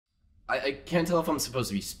I can't tell if I'm supposed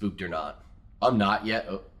to be spooked or not. I'm not yet.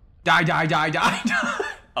 Oh. Die.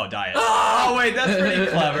 Oh, diet. Oh, wait, that's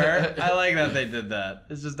pretty clever. I like that they did that.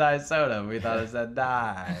 It's just diet soda. We thought it said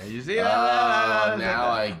die. You see that? Now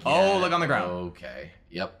I get Oh, look on the ground. Okay.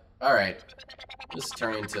 Yep. All right. This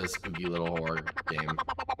turned into a spooky little horror game.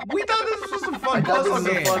 We thought this was just a fun puzzle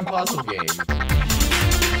game. A fun puzzle game.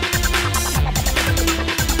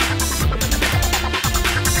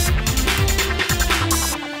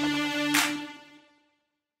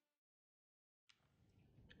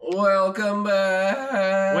 Welcome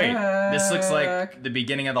back. Wait, this looks like the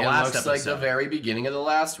beginning of the last episode. It looks like the very beginning of the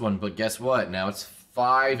last one, but guess what? Now it's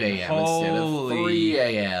 5 a.m. instead of 3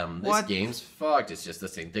 a.m. This game's fucked. It's just the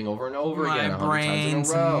same thing over and over again, 100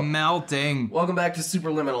 times in a row. Melting. Welcome back to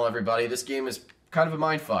Superliminal, everybody. This game is kind of a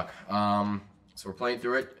mindfuck. So we're playing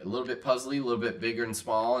through it, a little bit puzzly, a little bit bigger and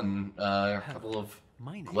small, and a couple of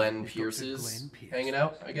Glenn Pierce's hanging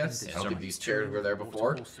out, I guess. I don't think these chairs were there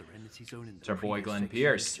before. It's our boy Glenn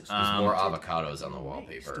Pierce. There's more avocados on the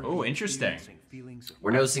wallpaper. Oh, interesting. We're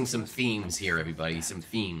noticing some themes here, everybody. Some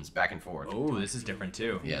themes back and forth. Oh, this is different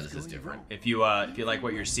too. Yeah, this is different. If you like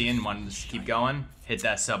what you're seeing, want to keep going, hit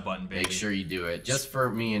that sub button, baby. Make sure you do it, just for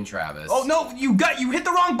me and Travis. Oh no, you hit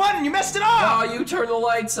the wrong button. You messed it up. Oh, you turned the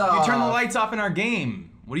lights off. You turned the lights off in our game.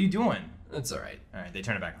 What are you doing? That's all right. All right, they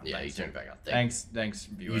turn it back on. Yeah, you turn it back on. Thanks,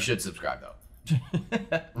 viewer. You should subscribe though. All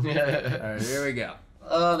right, here we go.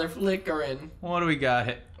 Oh, they're flickering. What do we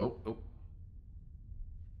got? Oh.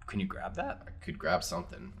 Can you grab that? I could grab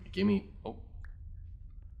something. Give me. Oh.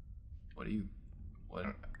 What do you? What?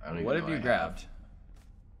 I don't even What know have you grabbed?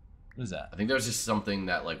 What is that? I think there's just something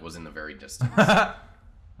that like was in the very distance. All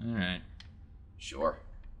right. Sure.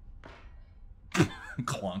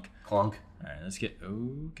 Clunk. Clunk. All right, let's get.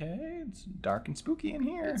 Okay, it's dark and spooky in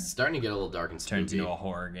here. It's starting to get a little dark and spooky. Turns into a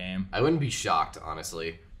horror game. I wouldn't be shocked,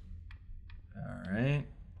 honestly. All right.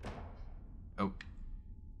 Oh.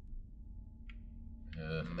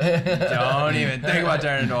 Don't even think about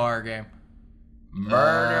turning into a horror game.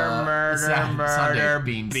 Murder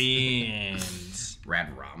beans.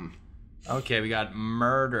 Red rum. Okay, we got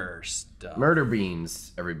murder stuff. Murder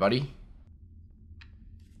beans, everybody.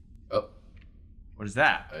 Oh. What is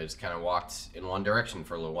that? I just kind of walked in one direction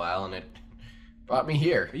for a little while and it brought me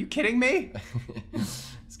here. Are you kidding me?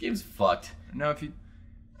 This game's fucked. No, if you...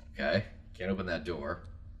 Okay, can't open that door.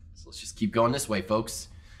 So let's just keep going this way, folks.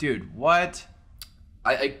 Dude, what?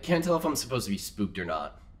 I can't tell if I'm supposed to be spooked or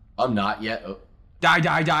not. I'm not yet. Oh. Die.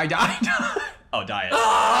 Oh, diet.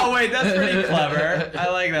 Oh, wait, that's pretty clever. I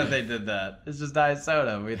like that they did that. It's just diet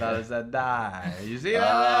soda. We thought it said die. You see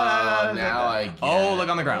that? Now I get Oh, look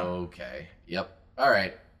on the ground. Okay. Yep. All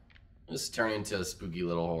right. This turned into a spooky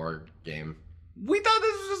little horror game. We thought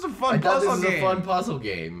this was just a fun puzzle game. puzzle This is game. a fun puzzle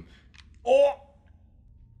game. Oh.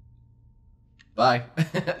 Bye.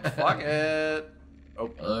 Fuck it. Oh.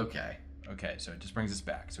 Okay. Okay, so it just brings us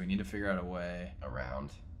back. So we need to figure out a way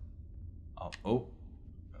around. Oh.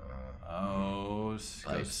 Go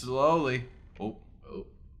slowly. Oh.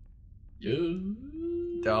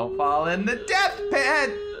 Don't fall in the death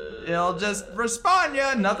pit. It'll just respawn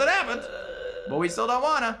you. Nothing happens. But we still don't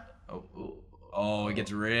wanna. Oh, it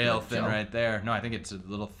gets real thin right there. No, I think it's a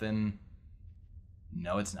little thin.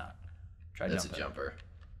 No, it's not. Try jumping. That's a jumper.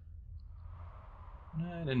 No,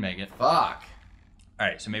 I didn't make it. Fuck. All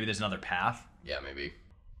right, so maybe there's another path. Yeah, maybe.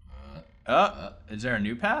 Is there a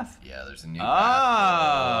new path? Yeah, there's a new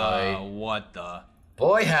path. Oh, what the?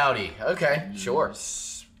 Boy, howdy. Okay, sure.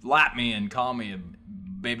 Slap me and call me a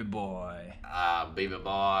baby boy. Baby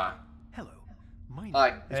boy. Hello. My name Hi.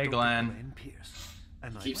 is Hey, Dr. Glenn. Pierce,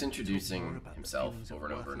 He keeps introducing himself over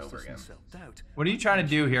and over and over again. What are you trying to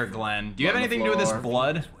do here, Glenn? Do you have anything to do with this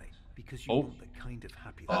blood? Oh.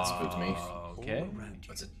 That spooked me. Okay.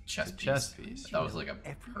 That's a chess piece. Chess piece. That was like a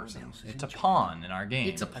person. It's a pawn in our game.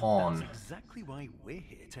 It's a pawn. That's exactly why we're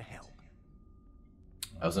here to help.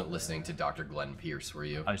 I wasn't listening to Dr. Glenn Pierce, were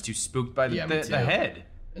you? I was too spooked by the me too. head.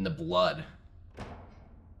 And the blood.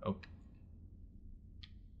 Oh.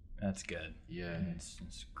 That's good. Yeah.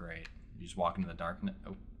 It's great. You just walk into the darkness.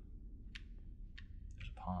 Oh. There's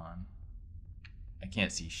a pawn. I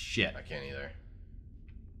can't see shit. I can't either.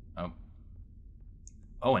 Oh.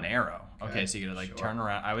 Oh, an arrow. Okay, so you gotta like turn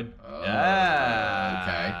around. I would.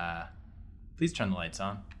 Okay. Please turn the lights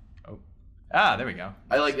on. Oh. Ah, there we go.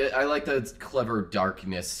 I like it. I like the clever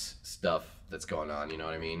darkness stuff that's going on. You know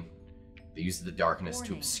what I mean? They use the darkness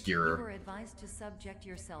to obscure. You were advised to subject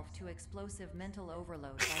yourself to explosive mental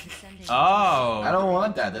overload by descending. Oh. I don't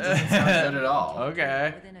want that. That doesn't sound good at all.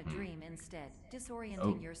 Okay. Within a dream instead,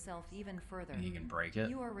 disorienting yourself even further. You can break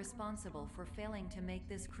it. You are responsible for failing to make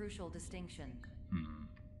this crucial distinction.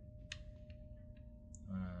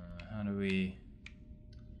 we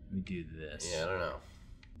do this? Yeah, I don't know.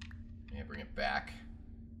 Maybe bring it back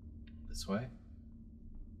this way.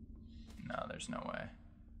 No, there's no way.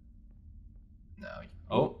 No.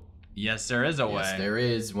 Oh, yes, there is a way. Yes, there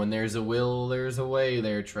is. When there's a will, there's a way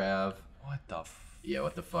there, Trav. What the Yeah,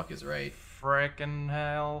 what the fuck is right? frickin'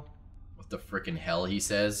 hell? What the frickin' hell, he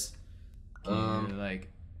says? Can you, like,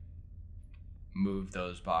 move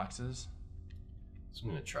those boxes? So I'm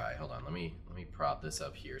gonna try. Hold on, let me prop this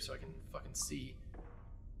up here so I can fucking see.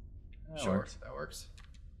 That Sure, works. that works.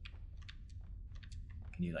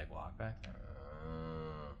 Can you, like, walk back there?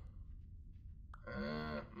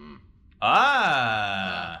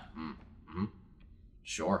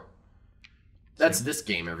 Sure. That's this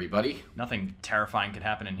game, everybody. Nothing terrifying could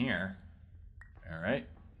happen in here. All right.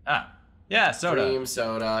 Yeah, soda. Cream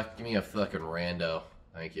soda. Give me a fucking rando.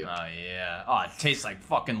 Thank you. Oh, yeah. Oh, it tastes like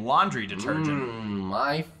fucking laundry detergent.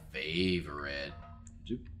 My favorite.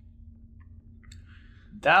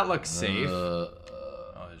 That looks safe.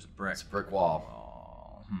 Oh, there's a brick. It's a brick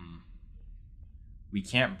wall. Oh, We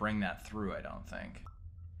can't bring that through, I don't think.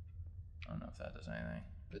 I don't know if that does anything.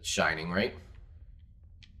 It's shining, right?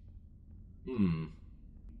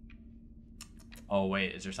 Oh,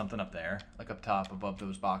 wait. Is there something up there? Like up top, above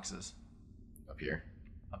those boxes? Up here.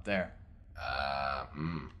 Up there.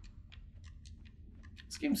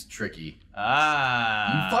 This game's tricky.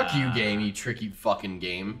 Fuck You game, you tricky fucking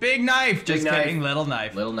game. Big knife! Just knife. kidding, little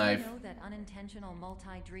knife. Little knife. You know that unintentional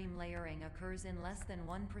multi-dream layering occurs in less than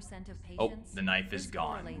 1% of patients? Oh, the knife is This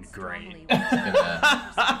gone. correlates Great. strongly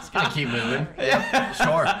with It's gonna keep moving. Yeah.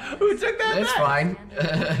 Sure. Who took that It's knife? fine.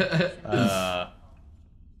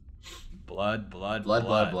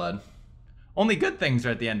 Blood. Only good things are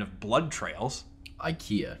at the end of blood trails.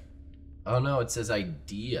 IKEA. Oh no, it says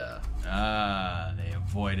idea. They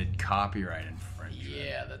avoided copyright infringement.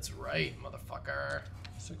 Yeah, that's right, motherfucker.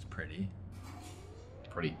 This looks pretty.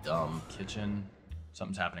 Pretty dumb. Kitchen.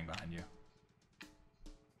 Something's happening behind you.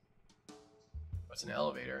 What's an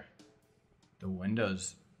elevator? The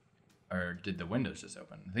windows. Or did the windows just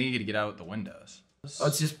open? I think you get to get out the windows. Oh,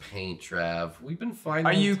 it's just paint, Trav. We've been fine.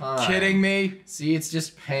 Are you kidding me? See, it's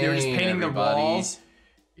just paint. They're just painting the everybody. walls?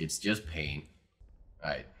 It's just paint.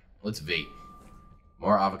 Alright, let's vape.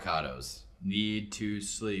 More avocados. Need to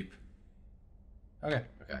sleep. Okay.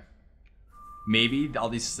 Okay. Maybe all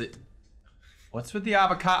these What's with the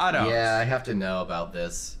avocados? Yeah, I have to know about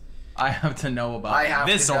this. I have to know about I have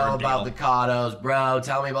this to know ordeal. about the avocados, bro.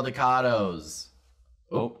 Tell me about the avocados.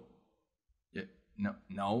 Oh. Yeah.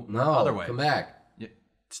 No. No, Other way. come back. Yeah.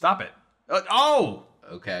 Stop it. Oh!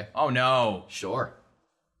 Okay. Oh no. Sure.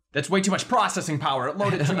 That's way too much processing power. It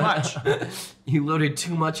loaded too much. You loaded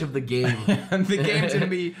too much of the game. And the game's gonna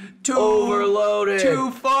be too overloaded.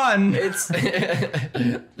 Too fun. It's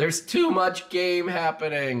there's too much game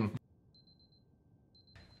happening.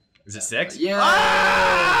 Is it 6? Yeah.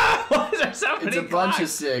 Ah! Why is there so many It's a bunch of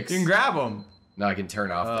clocks? 6. You can grab them. No, I can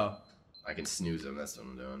turn off. Oh. I can snooze them. That's what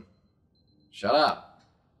I'm doing. Shut up.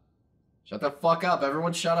 Shut the fuck up.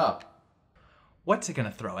 Everyone shut up. What's it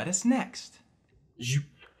gonna throw at us next? You.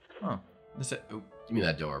 Oh. This oh, Give me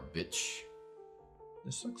that door, bitch.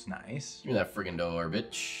 this looks nice. Give me that friggin' door,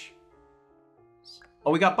 bitch.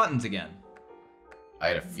 Oh, we got buttons again. I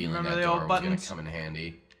had a feeling Remember that the door old was gonna buttons? come in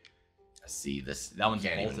handy. I see this. That one's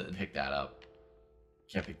can't even bolted. pick that up.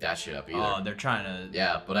 Can't pick that shit up either. Oh, they're trying to.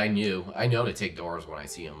 Yeah, but I know to take doors when I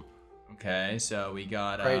see them. Okay, so we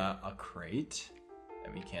got a crate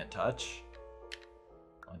that we can't touch.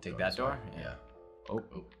 Want to take that door? Yeah. Oh.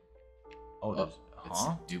 Oh, There's, it's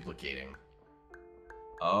duplicating.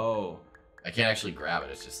 Oh. I can't actually grab it.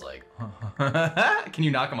 It's just like. Can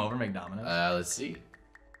you knock them over, make dominoes? Let's see.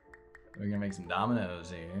 We're gonna make some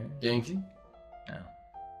dominoes here. Dinky. No.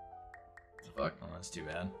 What the fuck? Oh, that's too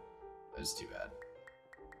bad. That's too bad.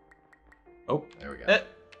 Oh. There we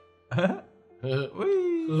go.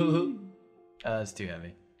 Whee! That's too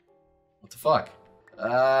heavy. What the fuck?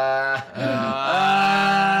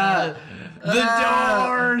 The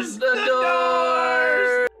doors! The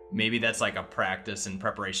doors! Maybe that's like a practice in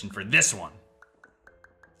preparation for this one.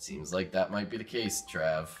 Seems like that might be the case,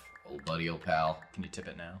 Trav. Old buddy, old pal. Can you tip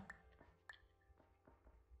it now?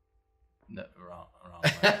 No, wrong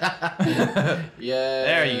Yeah.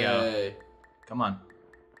 There you go. Come on.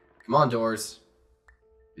 Come on, doors.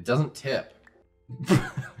 It doesn't tip.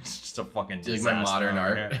 It's just a fucking It's like disaster. my modern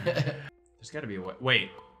over art. here. There's gotta be a way. Wait.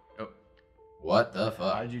 Oh, What the how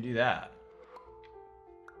fuck? did you do that?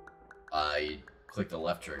 I clicked the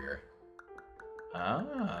left trigger.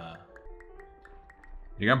 Ah.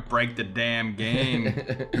 You're gonna break the damn game.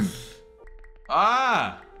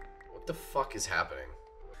 Ah! What the fuck is happening?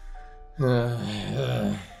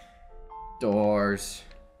 Doors.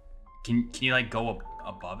 Can you like go up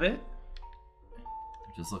above it?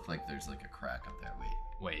 It just look like there's like a crack up there.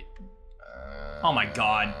 Wait. Oh my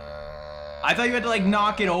god. I thought you had to like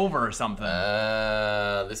knock it over or something.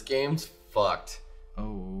 This game's fucked.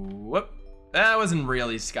 Oh, whoop. That wasn't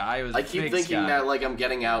really Sky. It was I keep fake thinking Sky. that like I'm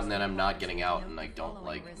getting out and then I'm not getting out and I don't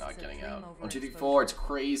like not getting out. 1, 2, 3, 4. It's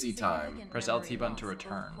crazy time. Press LT button to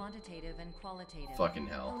return. Fucking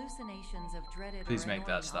hell. Hallucinations of dreaded Please or make that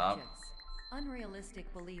annoying stop. objects,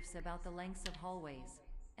 unrealistic beliefs about the lengths of hallways,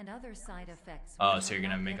 and other side effects. Oh, which so you're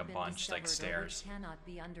have gonna not make yet a been bunch, like, discovered or which stairs. cannot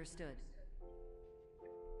be understood.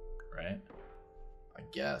 Right? I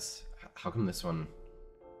guess. How come this one?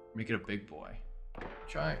 Make it a big boy.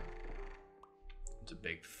 Try. It's a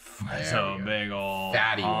big, There so we go. big old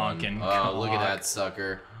Fatty one. honking Oh, look at cock. that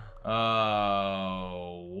sucker.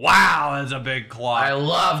 Oh, wow, that's a big clock. I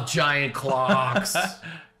love giant clocks.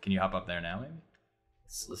 Can you hop up there now, maybe?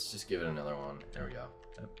 Let's just give it another one. There we go.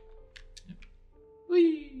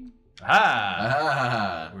 Whee! Ah,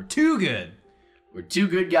 Ah, we're too good. we're two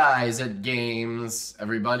good guys at games,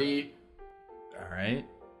 everybody. All right.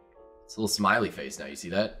 It's a little smiley face now. You see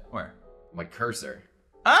that? Where? My cursor.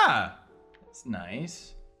 Ah, that's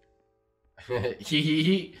nice.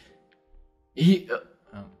 he. Oh,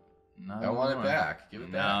 no. I want it back. Give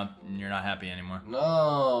it back. No, you're not happy anymore.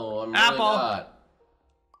 No, I'm really Apple. not.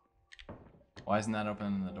 Why isn't that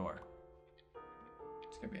opening the door?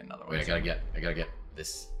 It's gonna be another one. Wait, I gotta get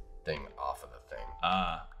this thing off of the thing.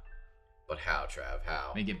 Ah, But how, Trav?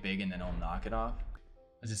 How? make it big and then I'll knock it off.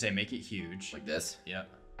 I was gonna say, make it huge. Like this? Yep.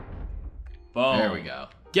 Boom. There we go.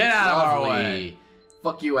 Get out of our Lovely. way.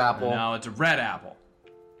 Fuck you, Apple. Now it's a red apple.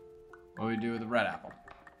 What do we do with the red apple?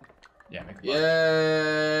 Yeah, make it big.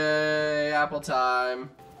 Yay! Apple time.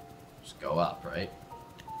 Just go up, right?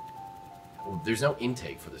 Oh, there's no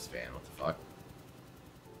intake for this fan. What the fuck?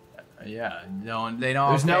 Yeah, no, they don't.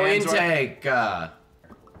 There's no fans or- intake.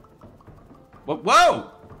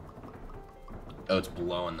 Whoa! Oh, it's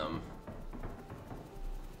blowing them.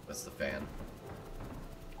 That's the fan.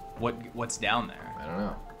 What's down there? I don't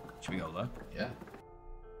know. Should we go look? Yeah.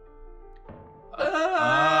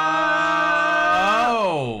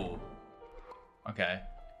 Oh. Okay.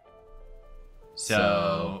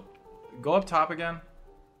 So, go up top again.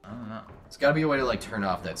 I don't know. There's gotta be a way to like turn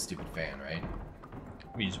off that stupid fan, right?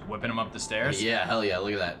 We just whipping them up the stairs. Yeah, hell yeah,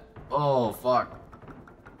 look at that. Oh, fuck.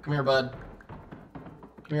 Come here, bud.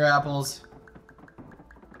 Come here, apples.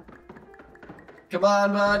 Come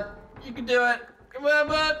on, bud. You can do it. Come on,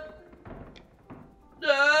 bud.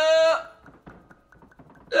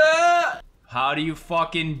 How do you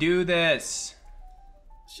fucking do this?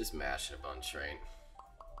 Let's just mash it a bunch, right?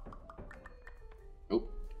 Oh.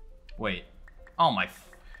 Wait. Oh my.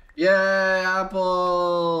 Yay,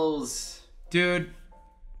 apples. Dude,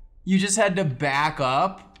 you just had to back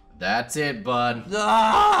up. That's it, bud.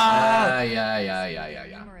 Ah!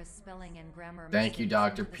 Yeah. Numerous spelling and grammar Thank you, mistakes Dr.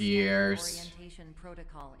 into the standard Pierce. orientation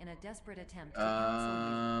protocol in a desperate attempt to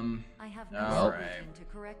counsel you. I have no alright. solution to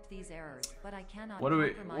correct these errors, but I cannot What do we?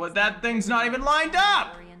 compromise What? the That thing's not even lined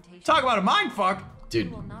up. orientation. Talk about a mind fuck. You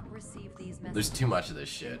Dude, will not receive these there's messages. too much of this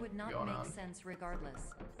They shit would not going make on. sense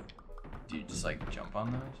regardless. Do you just like jump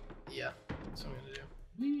on those? Yeah, that's what I'm gonna do.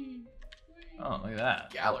 Oh, look at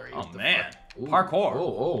that. Gallery. Oh what the man, fuck? Ooh. parkour.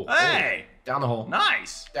 Oh. Hey, Down the hole.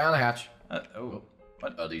 nice. Down the hatch. Oh,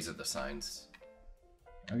 What? Oh, these are the signs.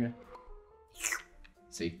 okay.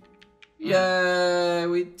 See? Yay,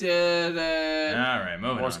 we did it. All right,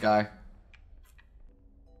 moving More on. sky.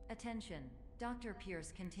 Attention. Dr.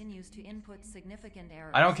 Pierce continues to input significant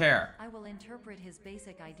errors. I don't care. I will interpret his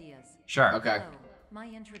basic ideas. Sure. Okay. Hello. My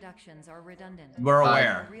introductions are redundant. We're Bye.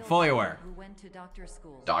 aware, A real fully doctor aware. Who went to doctor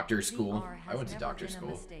school. Doctor school? VR I has went to never doctor been a school.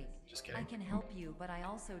 mistake. Just kidding. I can help you, but I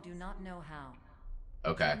also do not know how.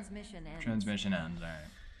 Okay. Transmission ends. Transmission ends. All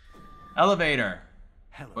right. Elevator.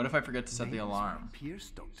 Hello. What if I forget to set the Name's alarm? Pierce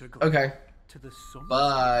Dr. Glenn. Okay. To the summit.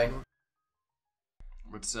 Bye.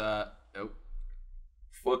 What's Oh.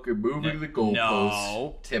 Fucking moving the goalposts.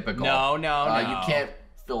 No. Typical. No. You can't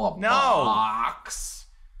fill a No. box.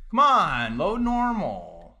 Come on, load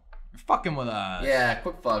normal. You're fucking with us. Yeah,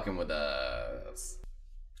 quit fucking with us.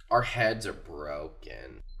 Our heads are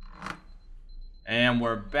broken. And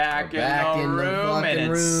we're back, We're back in the room, and fucking it's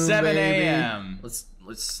room, 7 baby. a.m. Let's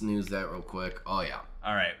snooze that real quick. Oh yeah.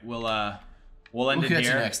 All right, we'll end We'll it catch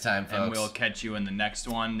you here. next time, And folks. we'll catch you in the next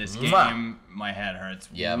one. This Mwah. game, my head hurts.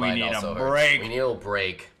 Yeah, we mine need also a hurts. break. We need a little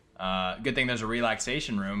break. Good thing there's a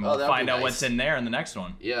relaxation room. Oh, We'll that'd be find out nice. what's in there in the next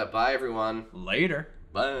one. Yeah, bye everyone. Later.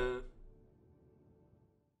 Bye.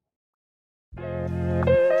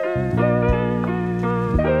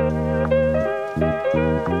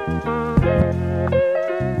 Bye.